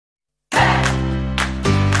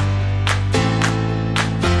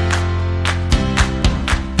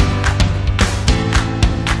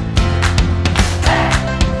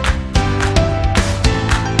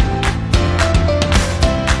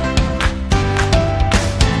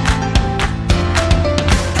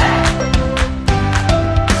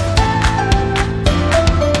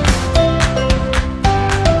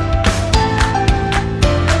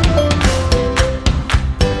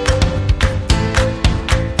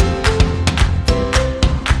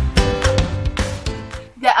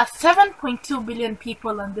7.2 billion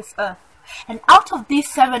people on this earth, and out of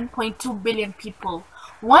these 7.2 billion people,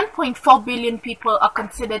 1.4 billion people are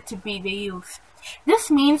considered to be the youth.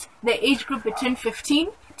 This means the age group between 15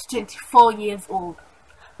 to 24 years old.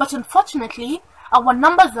 But unfortunately, our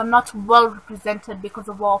numbers are not well represented because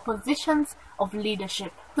of our positions of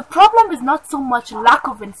leadership. The problem is not so much lack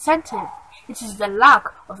of incentive, it is the lack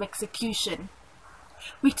of execution.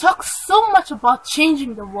 We talk so much about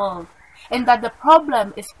changing the world, and that the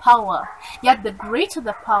problem is power, yet the greater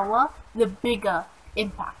the power, the bigger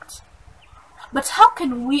impact. But how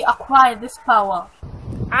can we acquire this power?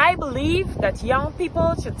 I believe that young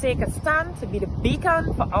people should take a stand to be the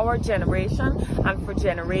beacon for our generation and for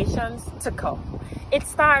generations to come. It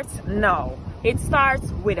starts now. It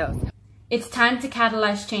starts with us. It's time to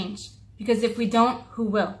catalyze change, because if we don't, who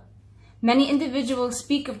will? Many individuals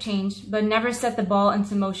speak of change, but never set the ball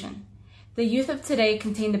into motion. The youth of today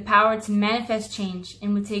contain the power to manifest change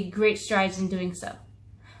and would take great strides in doing so.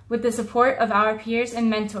 With the support of our peers and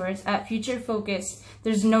mentors at Future Focus,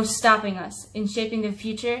 there's no stopping us in shaping the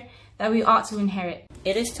future that we ought to inherit.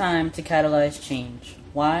 It is time to catalyze change.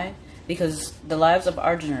 Why? Because the lives of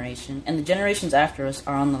our generation and the generations after us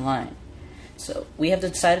are on the line. So we have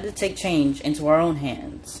decided to take change into our own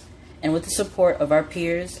hands. And with the support of our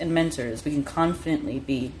peers and mentors, we can confidently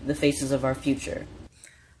be the faces of our future.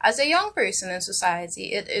 As a young person in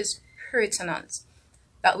society, it is pertinent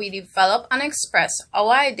that we develop and express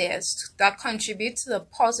our ideas that contribute to the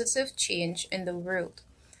positive change in the world.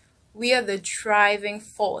 We are the driving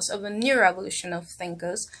force of a new revolution of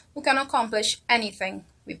thinkers who can accomplish anything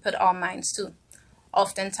we put our minds to.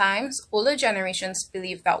 Oftentimes, older generations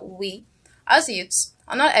believe that we, as youths,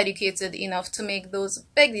 are not educated enough to make those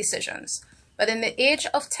big decisions. But in the age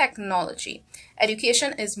of technology,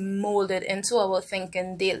 education is molded into our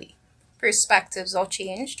thinking daily. Perspectives are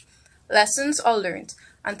changed, lessons are learned,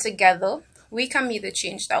 and together we can be the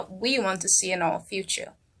change that we want to see in our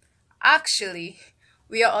future. Actually,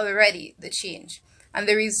 we are already the change, and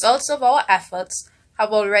the results of our efforts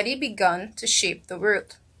have already begun to shape the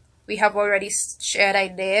world. We have already shared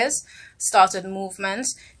ideas, started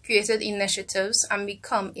movements, created initiatives, and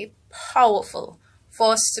become a powerful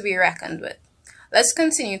force to be reckoned with. Let's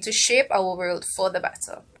continue to shape our world for the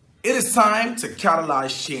better. It is time to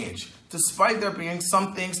catalyze change, despite there being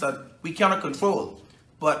some things that we cannot control.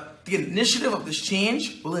 But the initiative of this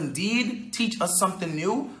change will indeed teach us something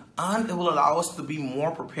new, and it will allow us to be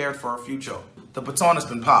more prepared for our future. The baton has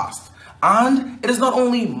been passed, and it is not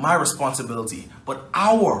only my responsibility, but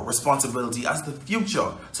our responsibility as the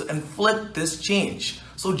future to inflict this change.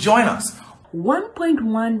 So join us.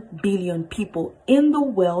 1.1 billion people in the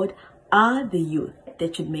world are the youth.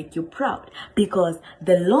 That should make you proud, because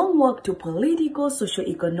the long walk to political,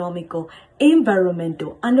 socio-economical,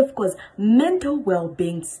 environmental, and of course mental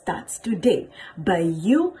well-being starts today by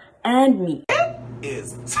you and me.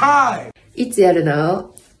 It's time. いつやる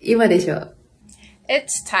の？今でしょ。It's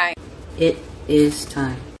time. It is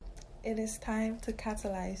time. It is time to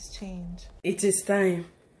catalyze change. It is time.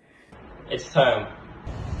 It's time.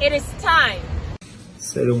 It is time.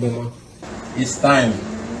 C'est le moment. It's time.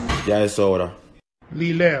 Ya es hora.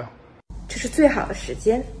 力量。这是最好的时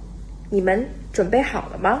间，你们准备好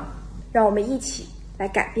了吗？让我们一起来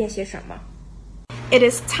改变些什么。It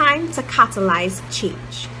is time to catalyze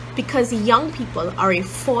change, because young people are a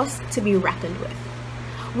force to be reckoned with.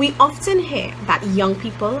 We often hear that young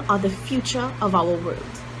people are the future of our world.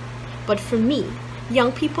 But for me,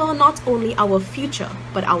 young people are not only our future,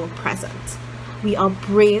 but our present. We are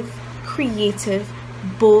brave, creative,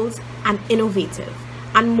 bold, and innovative.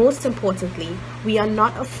 And most importantly, we are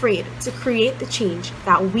not afraid to create the change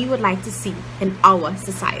that we would like to see in our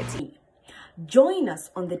society. Join us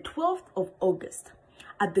on the 12th of August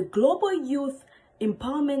at the Global Youth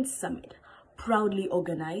Empowerment Summit, proudly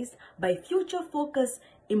organized by Future Focus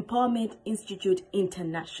Empowerment Institute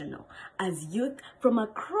International, as youth from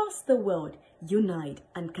across the world unite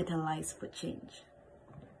and catalyze for change.